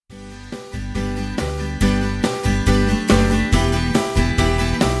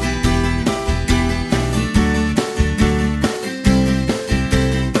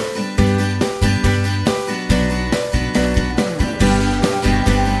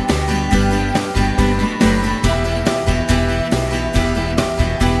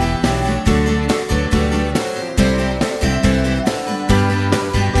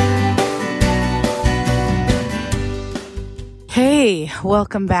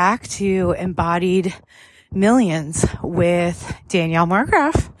Welcome back to Embodied Millions with Danielle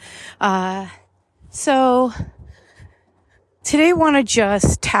Margraf. So today I want to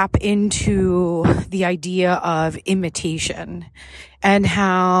just tap into the idea of imitation and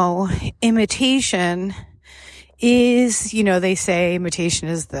how imitation is, they say imitation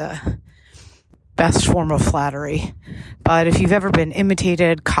is the best form of flattery. But if you've ever been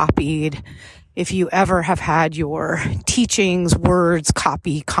imitated, copied, if you ever have had your teachings, words,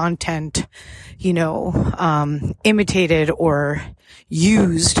 copy, content, imitated or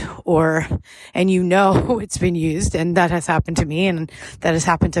used and it's been used, and that has happened to me and that has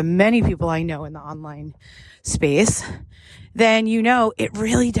happened to many people I know in the online space, then it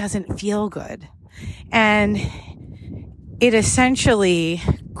really doesn't feel good. And it essentially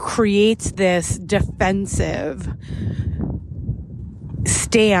creates this defensive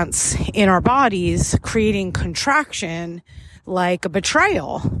stance in our bodies, creating contraction like a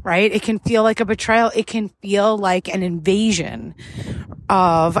betrayal, right? It can feel like a betrayal. It can feel like an invasion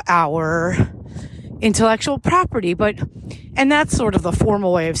of our intellectual property. And that's sort of the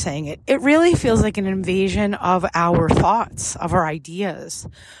formal way of saying it. It really feels like an invasion of our thoughts, of our ideas,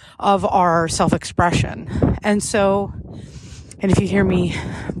 of our self-expression. And if you hear me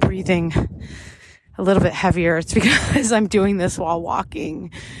breathing a little bit heavier, it's because I'm doing this while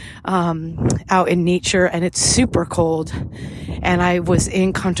walking out in nature, and it's super cold. And I was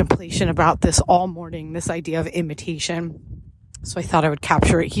in contemplation about this all morning, this idea of imitation. So I thought I would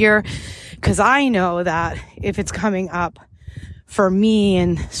capture it here, because I know that if it's coming up for me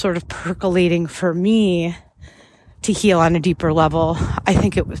and sort of percolating for me to heal on a deeper level, I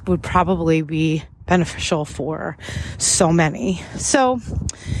think it would probably be beneficial for so many. So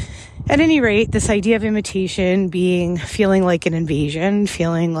at any rate, this idea of imitation feeling like an invasion,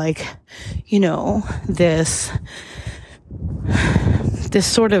 feeling like, this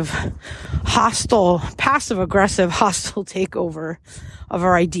sort of hostile, passive-aggressive, hostile takeover of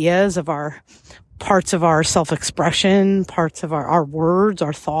our ideas, of our parts of our self-expression, parts of our words,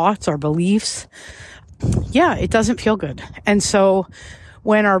 our thoughts, our beliefs. Yeah, it doesn't feel good. And so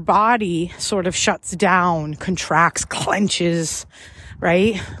when our body sort of shuts down, contracts, clenches,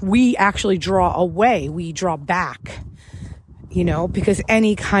 right? We actually draw away. We draw back, because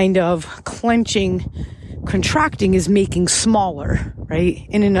any kind of clenching, contracting is making smaller, right?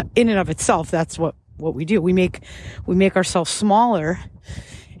 In and of itself, that's what we do. We make ourselves smaller.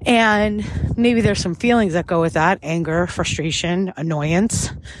 And maybe there's some feelings that go with that: anger, frustration,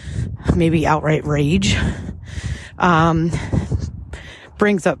 annoyance, maybe outright rage.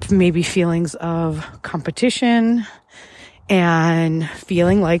 Brings up maybe feelings of competition, and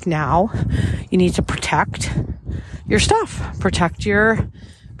feeling like now you need to protect your stuff, protect your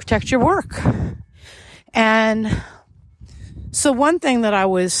work. And so one thing that I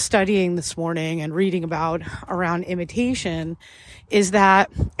was studying this morning and reading about around imitation is that,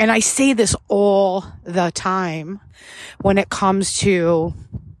 and I say this all the time when it comes to,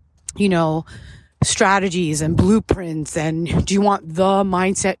 strategies and blueprints, and do you want the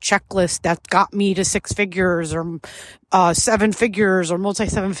mindset checklist that got me to 6 figures or 7 figures or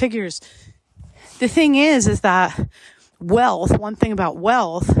multi-7 figures? The thing is that one thing about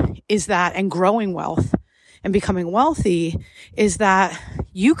wealth is that, and growing wealth and becoming wealthy, is that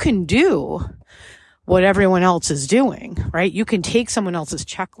you can do what everyone else is doing, right? You can take someone else's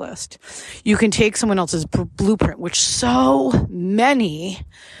checklist. You can take someone else's blueprint, which so many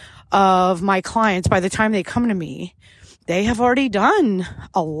of my clients, by the time they come to me, they have already done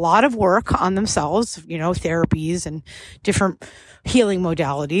a lot of work on themselves, therapies and different healing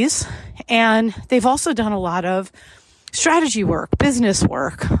modalities. And they've also done a lot of strategy work, business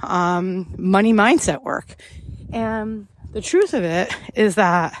work, money mindset work. And the truth of it is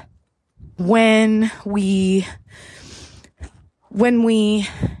that when we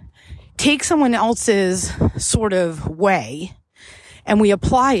take someone else's sort of way and we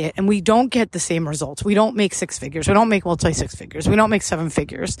apply it and we don't get the same results, we don't make 6 figures, we don't make multi-6 figures, we don't make 7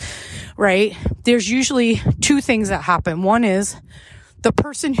 figures, right? There's usually 2 things that happen. One is the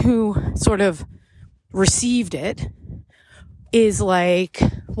person who sort of received it is like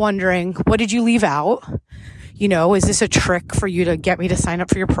wondering, what did you leave out? Is this a trick for you to get me to sign up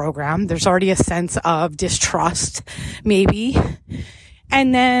for your program? There's already a sense of distrust, maybe.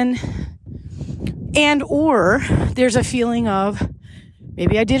 Or there's a feeling of,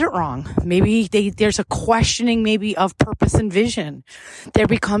 maybe I did it wrong. Maybe there's a questioning maybe of purpose and vision. There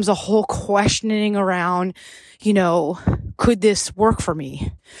becomes a whole questioning around, could this work for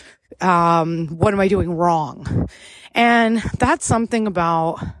me? What am I doing wrong? And that's something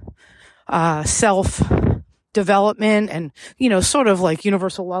about development and, sort of like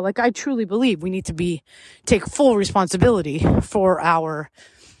universal law. Like, I truly believe we need to take full responsibility for for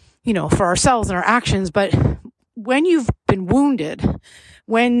ourselves and our actions. But when you've been wounded,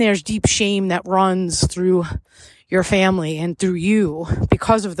 when there's deep shame that runs through your family and through you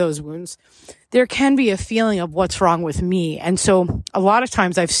because of those wounds, there can be a feeling of what's wrong with me. And so a lot of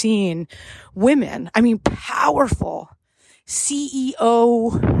times I've seen women, powerful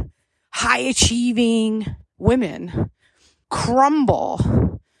CEO, high achieving women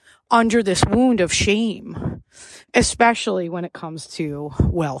crumble under this wound of shame, especially when it comes to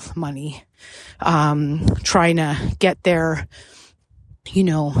wealth, money, trying to get their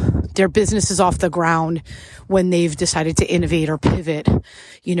businesses off the ground when they've decided to innovate or pivot,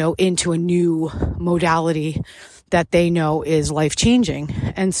 into a new modality that they know is life-changing.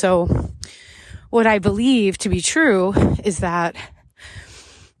 And so what I believe to be true is that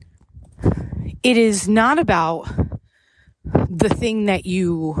it is not about the thing that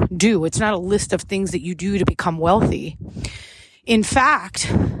you do. It's not a list of things that you do to become wealthy. In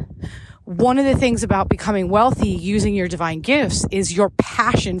fact, one of the things about becoming wealthy using your divine gifts is your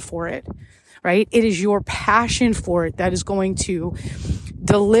passion for it, right? It is your passion for it that is going to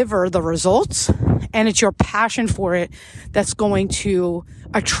deliver the results, and it's your passion for it that's going to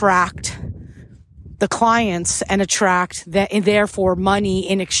attract the clients and attract that, and therefore money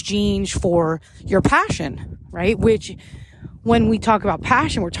in exchange for your passion, right? Which, when we talk about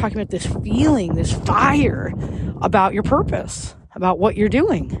passion, we're talking about this feeling, this fire about your purpose, about what you're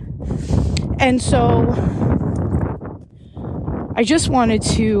doing. And so I just wanted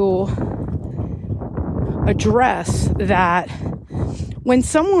to address that when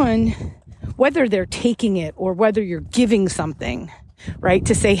someone, whether they're taking it or whether you're giving something, right,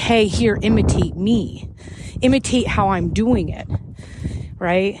 to say, hey, here, imitate me, imitate how I'm doing it,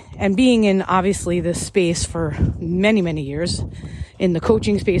 right? And being in, obviously, this space for many, many years, in the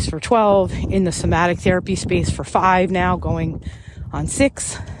coaching space for 12, in the somatic therapy space for 5 now, going on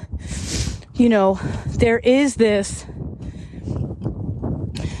 6, there is this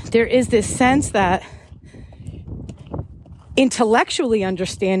sense that intellectually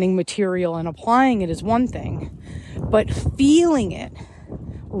understanding material and applying it is one thing, but feeling it,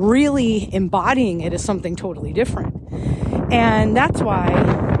 really embodying it, is something totally different. And that's why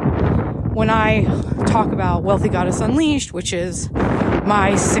when I talk about Wealthy Goddess Unleashed, which is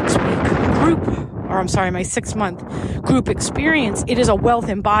my 6-month group experience, it is a wealth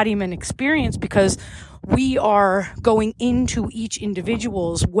embodiment experience because we are going into each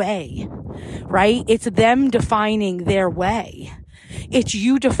individual's way, right? It's them defining their way. It's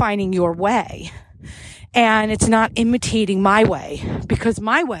you defining your way. And it's not imitating my way, because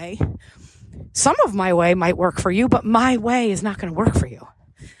some of my way might work for you, but my way is not going to work for you,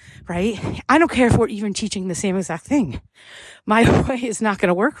 right? I don't care if we're even teaching the same exact thing. My way is not going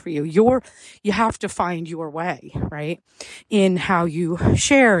to work for you. You have to find your way, right? In how you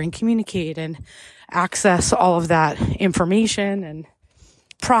share and communicate and access all of that information and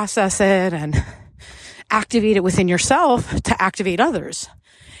process it and activate it within yourself to activate others.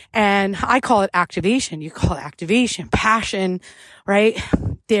 And I call it activation. You call it activation, passion, right?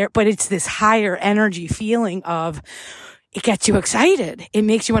 But it's this higher energy feeling of, it gets you excited. It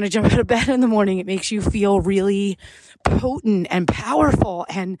makes you want to jump out of bed in the morning. It makes you feel really potent and powerful.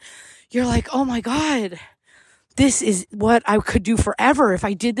 And you're like, oh my God, this is what I could do forever. If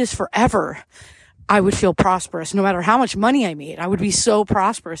I did this forever, I would feel prosperous. No matter how much money I made, I would be so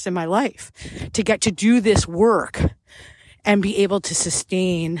prosperous in my life to get to do this work and be able to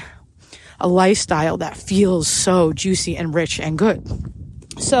sustain a lifestyle that feels so juicy and rich and good.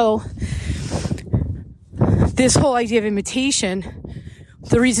 So this whole idea of imitation,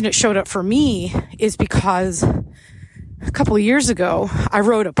 the reason it showed up for me is because a couple of years ago, I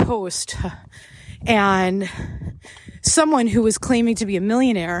wrote a post, and someone who was claiming to be a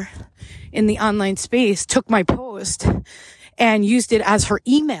millionaire in the online space took my post and used it as her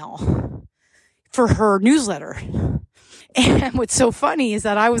email for her newsletter. And what's so funny is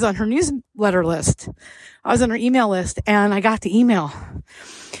that I was on her newsletter list. I was on her email list, and I got the email.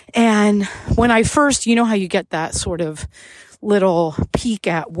 And when I first, you know how you get that sort of little peek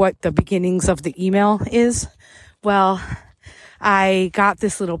at what the beginnings of the email is? Well, I got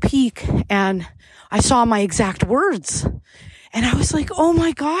this little peek and I saw my exact words. And I was like, oh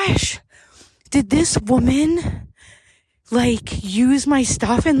my gosh, did this woman use my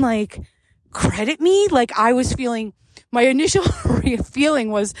stuff and credit me? I was feeling, my initial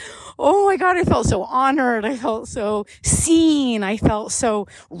feeling was, oh my God, I felt so honored. I felt so seen. I felt so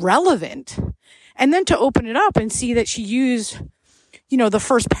relevant. And then to open it up and see that she used, the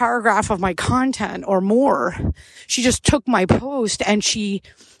first paragraph of my content or more. She just took my post and she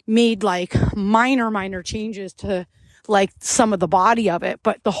made like minor changes to like some of the body of it.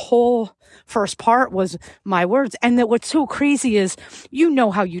 But the whole first part was my words. And that what's so crazy is,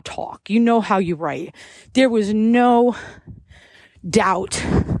 how you talk, how you write. There was no doubt,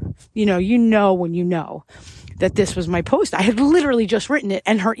 when you know that this was my post. I had literally just written it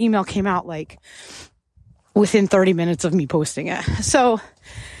and her email came out like within 30 minutes of me posting it. So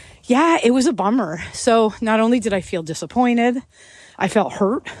yeah, it was a bummer. So not only did I feel disappointed, I felt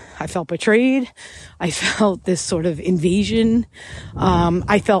hurt. I felt betrayed. I felt this sort of invasion.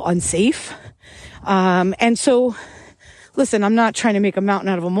 I felt unsafe. And so listen, I'm not trying to make a mountain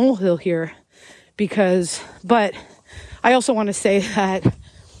out of a molehill here but I also want to say that,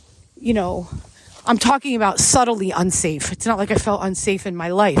 I'm talking about subtly unsafe. It's not like I felt unsafe in my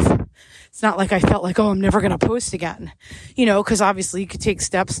life. It's not like I felt like, I'm never going to post again, because obviously you could take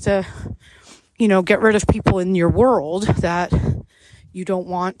steps to, get rid of people in your world that you don't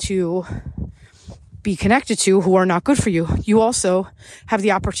want to be connected to who are not good for you. You also have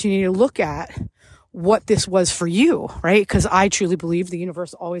the opportunity to look at what this was for you, right? Because I truly believe the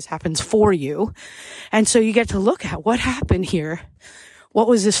universe always happens for you. And so you get to look at what happened here. What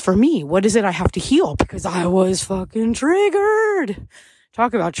was this for me? What is it I have to heal? Because I was fucking triggered.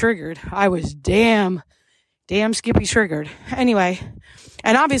 Talk about triggered. I was damn Skippy triggered. Anyway,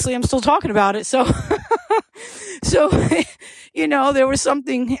 and obviously I'm still talking about it. So, there was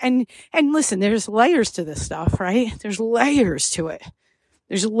something, and listen, there's layers to this stuff, right? There's layers to it.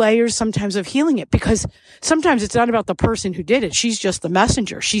 There's layers sometimes of healing it, because sometimes it's not about the person who did it. She's just the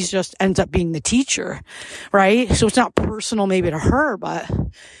messenger. She's just ends up being the teacher, right? So it's not personal maybe to her, but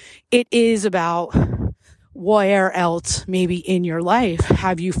it is about where else maybe in your life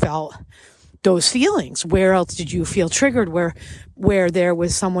have you felt those feelings? Where else did you feel triggered? Where there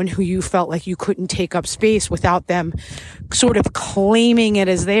was someone who you felt like you couldn't take up space without them sort of claiming it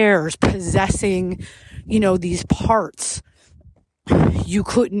as theirs, possessing, these parts.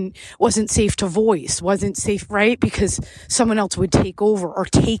 Wasn't safe to voice, wasn't safe, right? Because someone else would take over or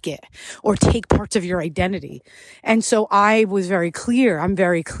take it or take parts of your identity. And so I was very clear. I'm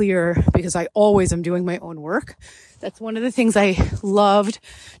very clear because I always am doing my own work. That's one of the things I loved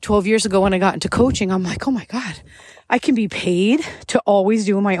 12 years ago when I got into coaching. I'm like, oh my God, I can be paid to always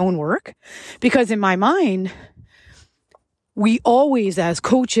do my own work, because in my mind, we always, as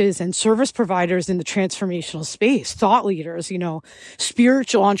coaches and service providers in the transformational space, thought leaders,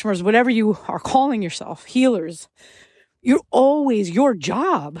 spiritual entrepreneurs, whatever you are calling yourself, healers, your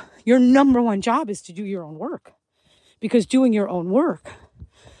number one job is to do your own work, because doing your own work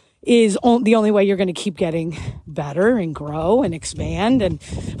is the only way you're going to keep getting better and grow and expand, and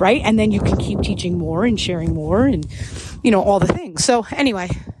right. And then you can keep teaching more and sharing more and, all the things. So anyway,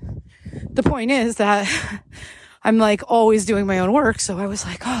 the point is that I'm like always doing my own work. So I was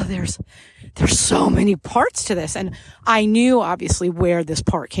like, there's so many parts to this. And I knew obviously where this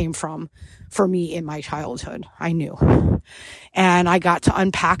part came from for me in my childhood. I knew. And I got to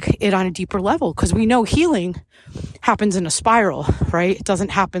unpack it on a deeper level, because we know healing happens in a spiral, right? It doesn't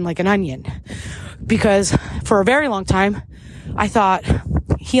happen like an onion, because for a very long time, I thought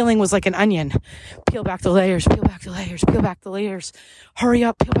healing was like an onion. Peel back the layers, peel back the layers, peel back the layers. Hurry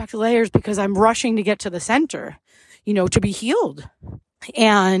up, peel back the layers, because I'm rushing to get to the center, to be healed.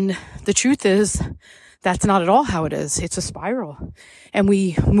 And the truth is, that's not at all how it is. It's a spiral. And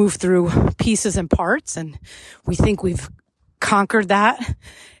we move through pieces and parts, and we think we've conquered that,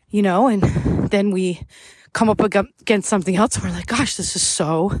 and then we come up against something else and we're like, gosh, this is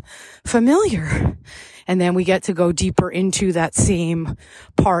so familiar. And then we get to go deeper into that same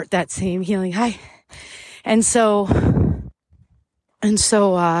part, that same healing high. So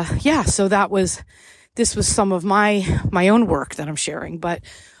this was some of my own work that I'm sharing. But,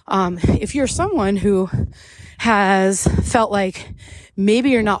 if you're someone who has felt like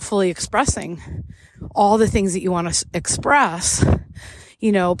maybe you're not fully expressing all the things that you want to express,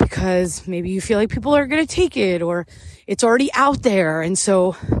 because maybe you feel like people are going to take it, or it's already out there. And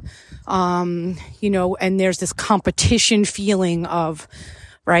so, and there's this competition feeling of,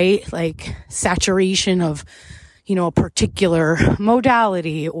 right, like saturation of, a particular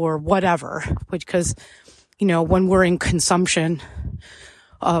modality or whatever, because, when we're in consumption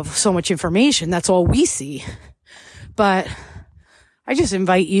of so much information, that's all we see. But I just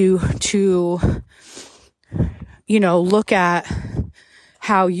invite you to, look at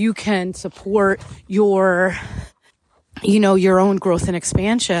how you can support your own growth and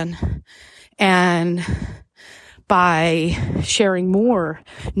expansion, and by sharing more,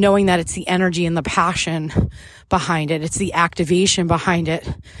 knowing that it's the energy and the passion behind it. It's the activation behind it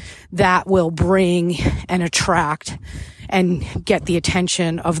that will bring and attract and get the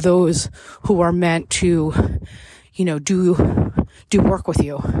attention of those who are meant to, do work with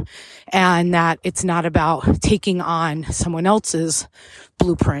you. And that it's not about taking on someone else's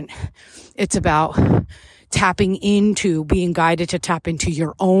blueprint. It's about being guided to tap into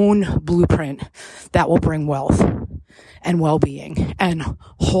your own blueprint that will bring wealth and well-being and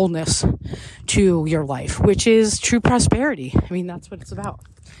wholeness to your life, which is true prosperity. I mean, that's what it's about.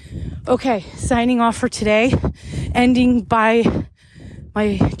 Okay, signing off for today, ending by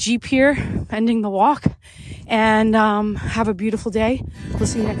my Jeep here, ending the walk, and have a beautiful day. We'll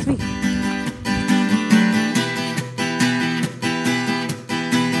see you next week.